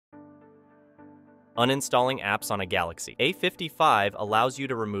Uninstalling apps on a Galaxy. A55 allows you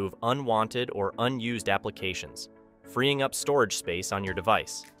to remove unwanted or unused applications, freeing up storage space on your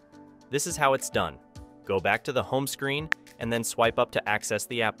device. This is how it's done. Go back to the home screen and then swipe up to access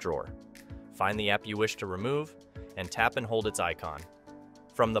the app drawer. Find the app you wish to remove and tap and hold its icon.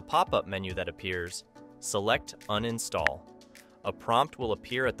 From the pop-up menu that appears, select Uninstall. A prompt will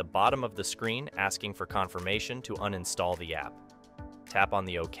appear at the bottom of the screen asking for confirmation to uninstall the app. Tap on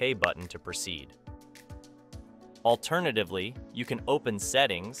the OK button to proceed. Alternatively, you can open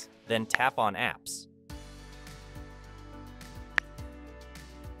Settings, then tap on Apps.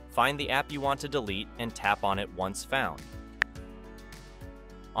 Find the app you want to delete and tap on it once found.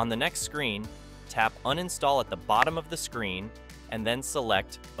 On the next screen, tap Uninstall at the bottom of the screen and then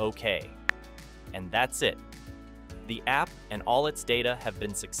select OK. And that's it. The app and all its data have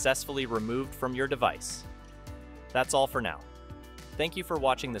been successfully removed from your device. That's all for now. Thank you for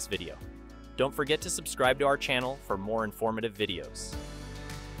watching this video. Don't forget to subscribe to our channel for more informative videos.